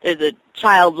 there's a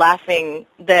child laughing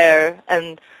there,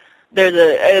 and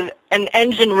there's an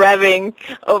engine revving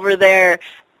over there,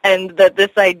 and that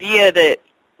this idea that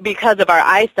because of our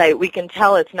eyesight, we can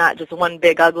tell it's not just one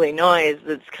big ugly noise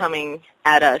that's coming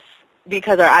at us,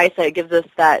 because our eyesight gives us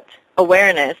that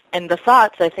awareness. And the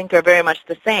thoughts, I think, are very much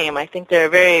the same. I think there are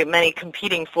very many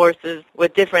competing forces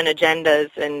with different agendas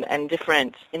and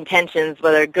different intentions,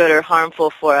 whether good or harmful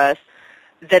for us,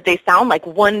 that they sound like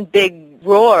one big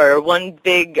roar, one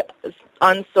big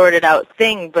unsorted out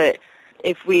thing. But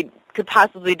if we could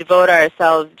possibly devote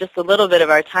ourselves just a little bit of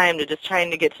our time to just trying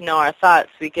to get to know our thoughts,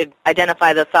 we could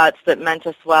identify the thoughts that meant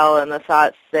us well and the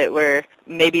thoughts that were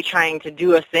maybe trying to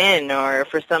do us in, or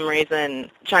for some reason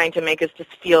trying to make us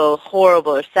just feel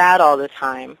horrible or sad all the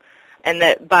time. And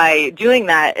that by doing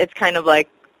that, it's kind of like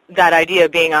that idea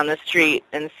of being on the street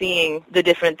and seeing the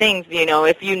different things. You know,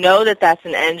 if you know that that's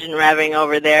an engine revving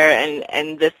over there,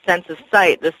 and this sense of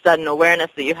sight, this sudden awareness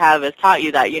that you have has taught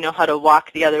you that, you know how to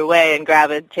walk the other way and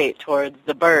gravitate towards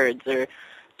the birds or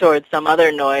towards some other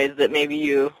noise that maybe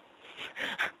you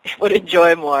would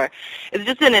enjoy more. It's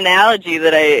just an analogy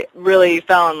that I really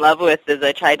fell in love with as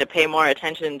I tried to pay more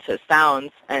attention to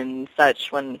sounds and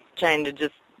such when trying to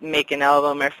just make an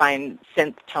album or find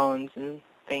synth tones and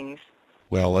things.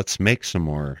 Well, let's make some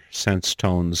more sense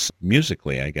tones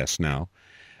musically, I guess, now.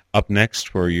 Up next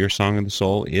for your Song of the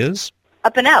Soul is?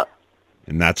 Up and Out.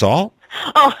 And that's all?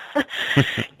 Oh,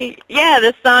 yeah,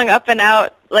 this song, Up and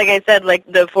Out, like I said, like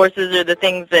the forces or the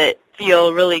things that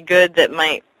feel really good that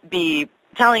might be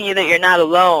telling you that you're not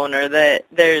alone, or that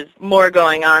there's more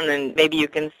going on than maybe you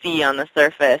can see on the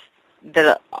surface,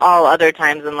 that all other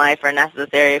times in life are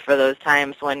necessary for those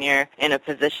times when you're in a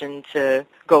position to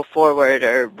go forward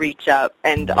or reach up.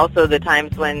 And also the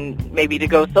times when maybe to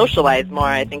go socialize more,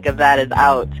 I think of that as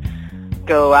out.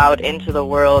 Go out into the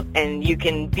world, and you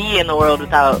can be in the world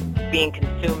without being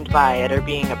consumed by it or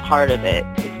being a part of it.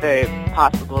 It's very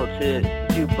possible to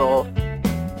do both.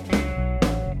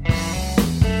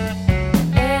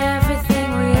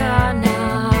 Everything we are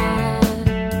not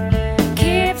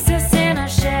keeps us in a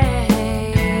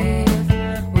shade.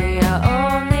 We are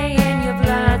only in your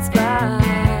blood spot.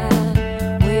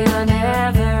 We are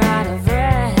never out of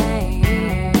range.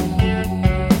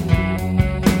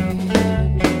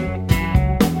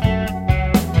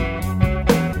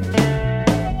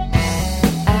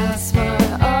 As for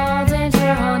all danger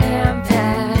on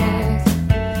impact,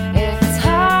 if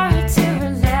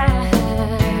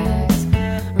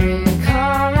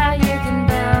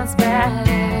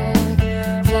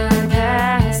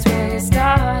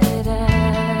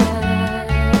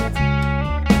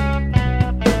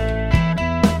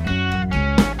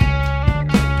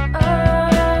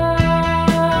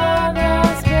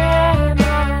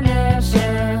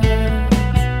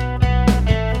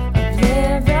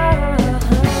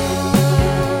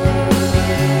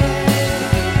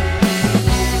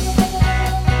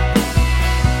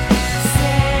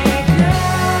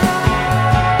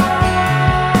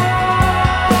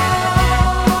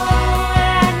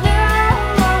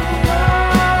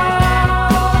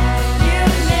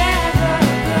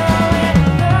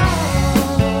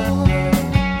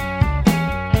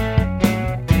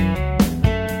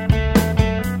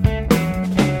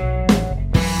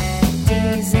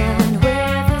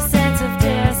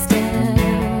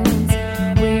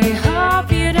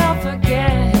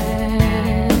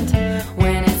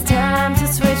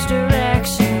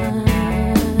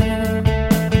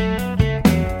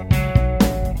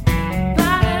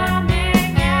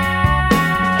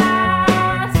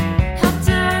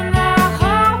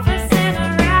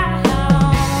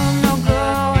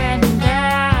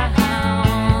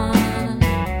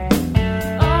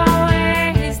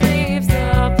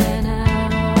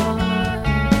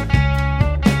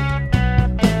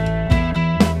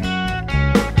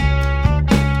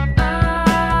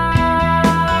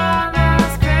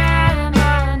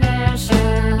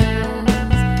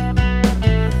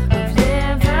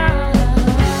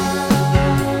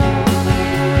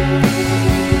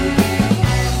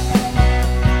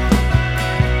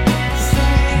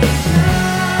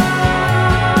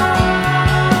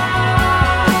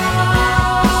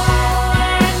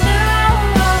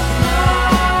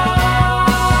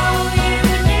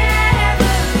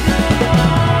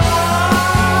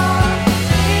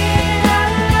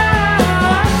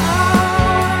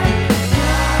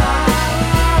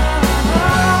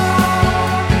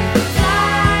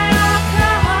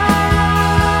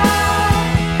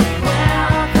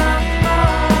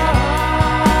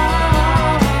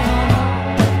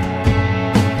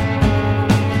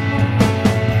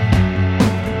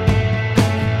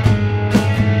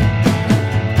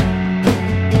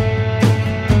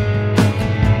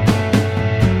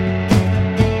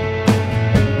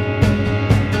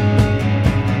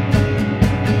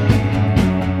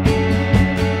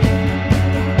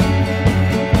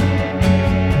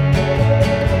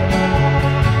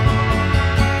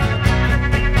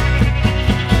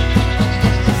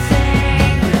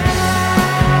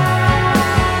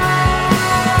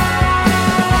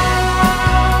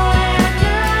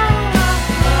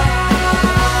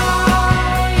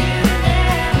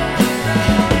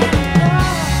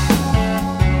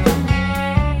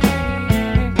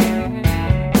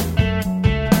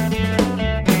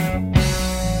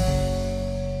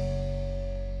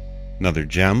Another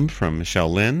gem from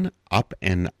Michelle Lynn, Up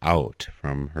and Out,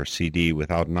 from her CD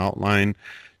Without an Outline.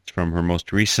 It's from her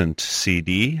most recent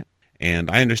CD,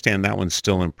 and I understand that one's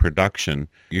still in production.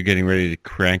 You're getting ready to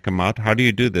crank them out. How do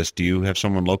you do this? Do you have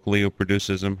someone locally who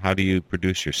produces them? How do you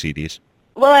produce your CDs?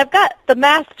 Well, I've got the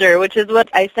master, which is what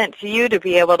I sent to you to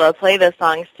be able to play the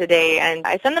songs today, and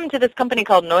I send them to this company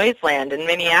called Noiseland in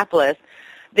Minneapolis.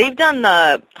 They've done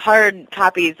the hard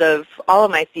copies of all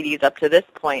of my CDs up to this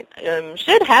point.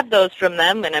 Should have those from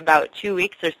them in about 2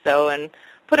 weeks or so, and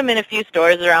put them in a few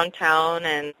stores around town.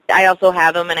 And I also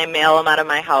have them, and I mail them out of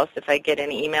my house if I get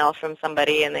an email from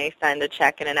somebody and they send a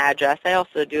check and an address. I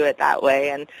also do it that way.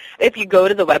 And if you go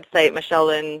to the website,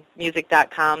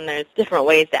 michellelinmusic.com, there's different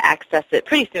ways to access it.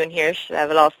 Pretty soon here, should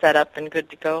have it all set up and good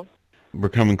to go. We're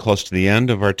coming close to the end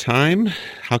of our time.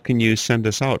 How can you send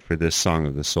us out for this Song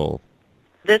of the Soul?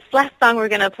 This last song we're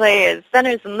going to play is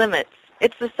Centers and Limits.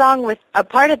 It's the song with a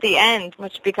part at the end,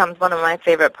 which becomes one of my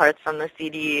favorite parts on the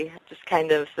CD, just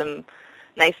kind of some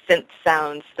nice synth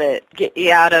sounds that get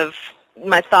you out of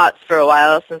my thoughts for a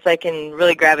while, since I can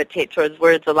really gravitate towards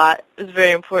words a lot. It was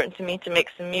very important to me to make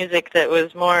some music that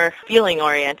was more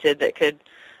feeling-oriented, that could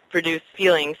produce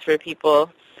feelings for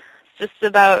people. It's just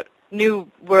about new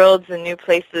worlds and new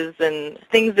places and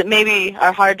things that maybe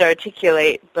are hard to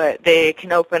articulate, but they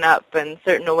can open up, and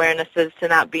certain awarenesses to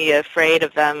not be afraid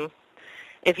of them.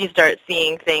 If you start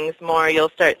seeing things more, you'll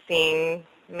start seeing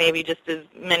maybe just as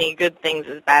many good things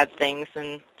as bad things,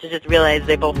 and to just realize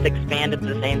they both expand at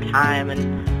the same time.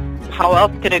 And how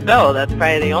else could it go? That's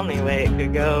probably the only way it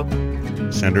could go.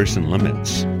 Centers and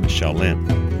Limits, Michelle Lynn.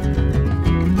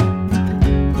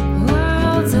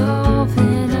 Worlds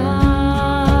open up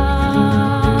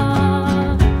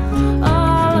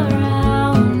all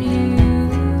around you.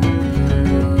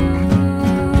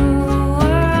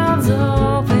 Worlds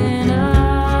open up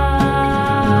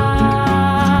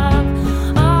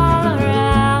all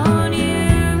around you.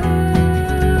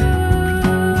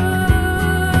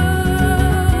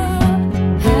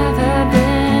 Have I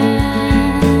been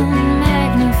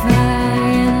magnified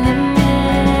in the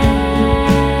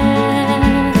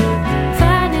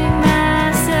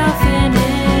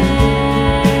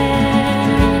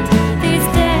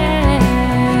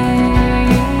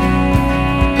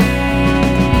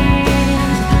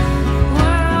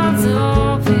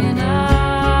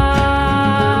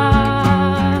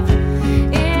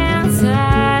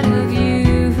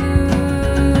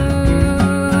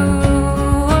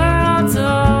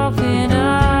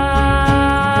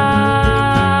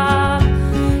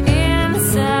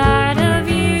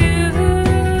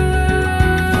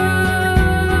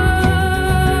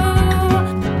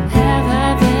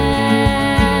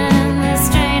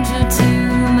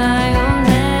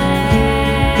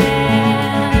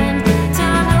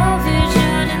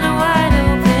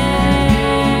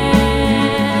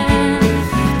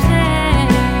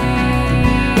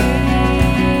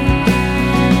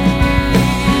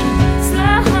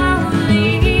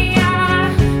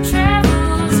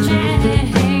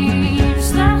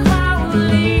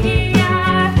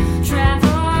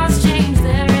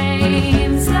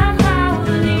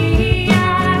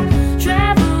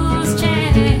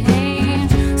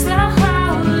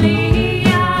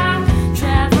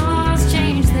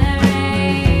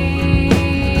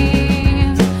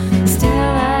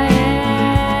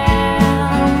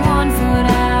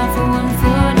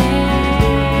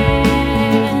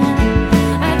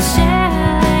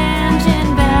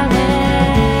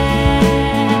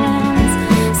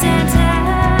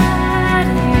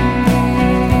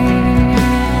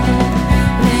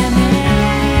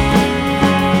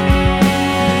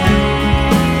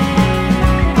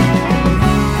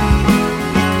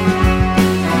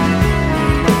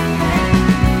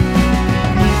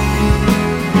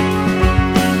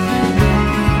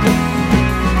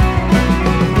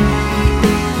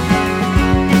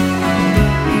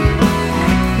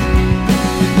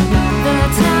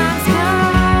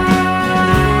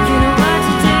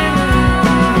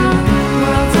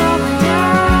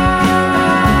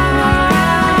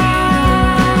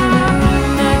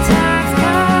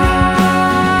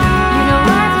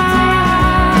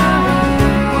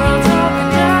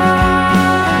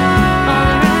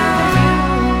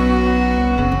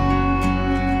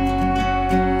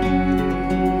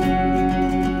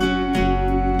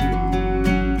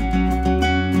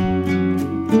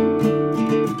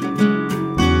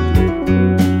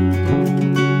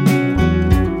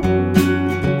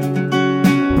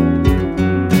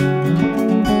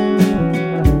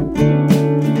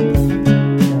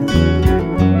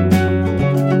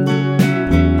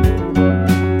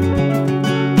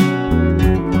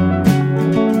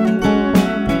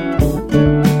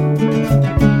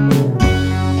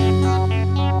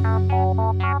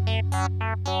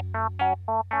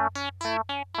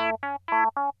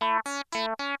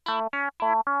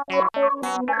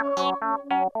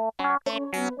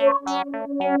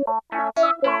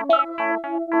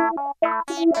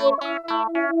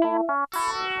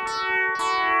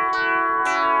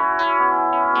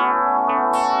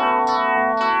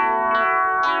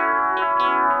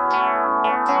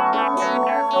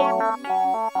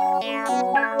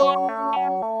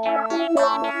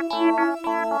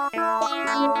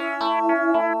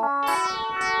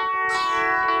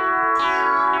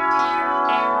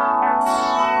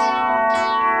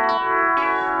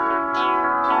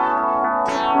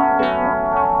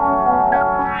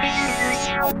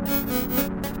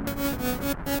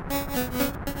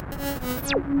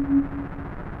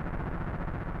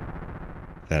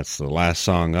That's the last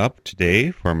song up today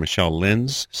for Michelle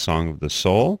Lynn's Song of the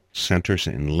Soul, Centers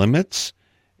and Limits.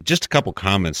 Just a couple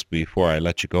comments before I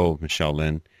let you go, Michelle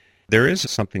Lynn. There is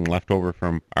something left over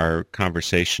from our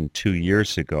conversation 2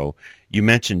 years ago. You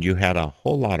mentioned you had a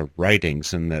whole lot of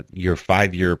writings and that your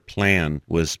 5-year plan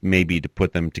was maybe to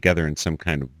put them together in some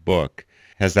kind of book.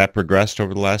 Has that progressed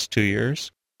over the last 2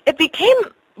 years? It became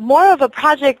more of a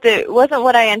project that wasn't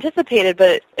what I anticipated,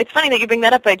 but it's funny that you bring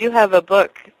that up. I do have a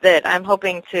book that I'm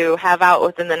hoping to have out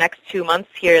within the next 2 months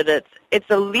here. It's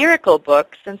a lyrical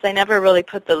book, since I never really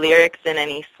put the lyrics in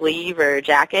any sleeve or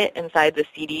jacket inside the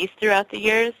CDs throughout the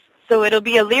years. So it'll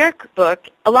be a lyric book.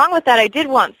 Along with that, I did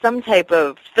want some type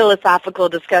of philosophical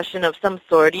discussion of some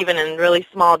sort, even in really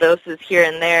small doses here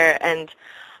and there, and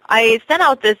I sent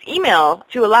out this email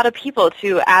to a lot of people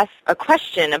to ask a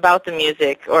question about the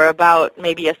music or about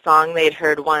maybe a song they'd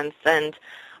heard once, and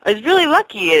I was really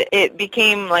lucky. It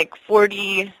became like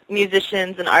 40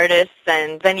 musicians and artists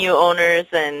and venue owners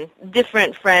and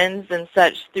different friends and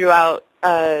such throughout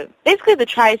basically the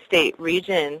tri-state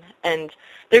region, and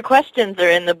their questions are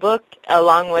in the book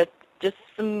along with just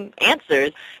some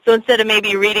answers. So instead of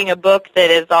maybe reading a book that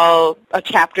is all a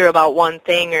chapter about one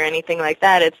thing or anything like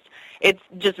that, it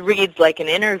just reads like an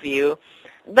interview.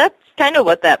 That's kind of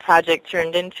what that project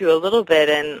turned into a little bit,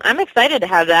 and I'm excited to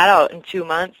have that out in 2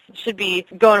 months. Should be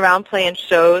going around playing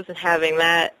shows and having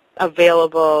that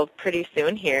available pretty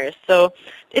soon here. So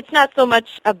it's not so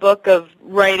much a book of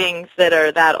writings that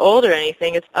are that old or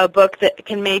anything. It's a book that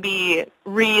can maybe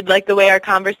read like the way our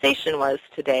conversation was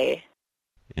today.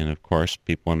 And, of course,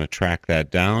 people want to track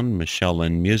that down.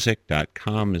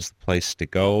 MichelleLynnMusic.com is the place to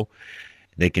go.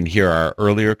 They can hear our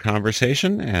earlier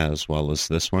conversation as well as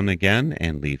this one again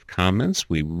and leave comments.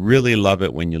 We really love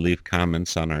it when you leave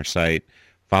comments on our site.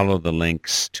 Follow the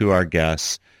links to our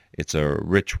guests. It's a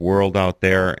rich world out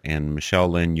there, and Michelle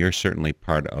Lynn, you're certainly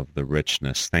part of the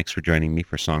richness. Thanks for joining me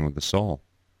for Song of the Soul.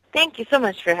 Thank you so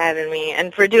much for having me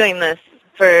and for doing this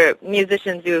for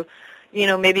musicians who,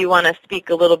 maybe want to speak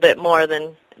a little bit more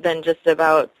than just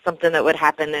about something that would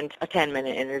happen in a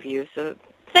 10-minute interview. So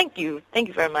thank you. Thank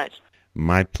you very much.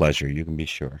 My pleasure, you can be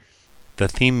sure. The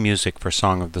theme music for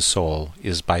Song of the Soul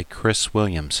is by Chris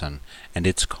Williamson, and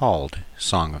it's called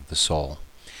Song of the Soul.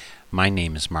 My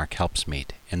name is Mark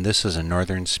Helpsmeet, and this is a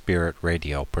Northern Spirit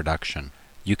Radio production.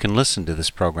 You can listen to this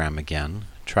program again,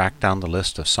 track down the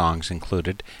list of songs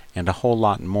included, and a whole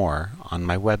lot more on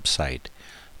my website,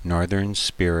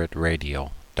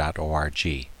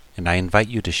 northernspiritradio.org. And I invite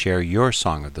you to share your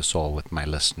Song of the Soul with my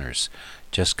listeners.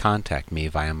 Just contact me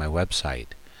via my website.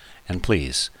 And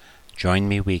please, join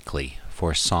me weekly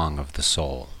for Song of the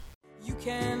Soul. You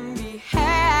can be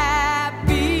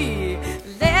happy,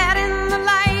 let in the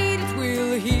light, it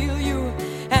will heal you,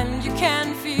 and you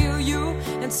can feel you,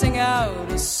 and sing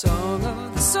out a song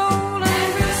of the soul.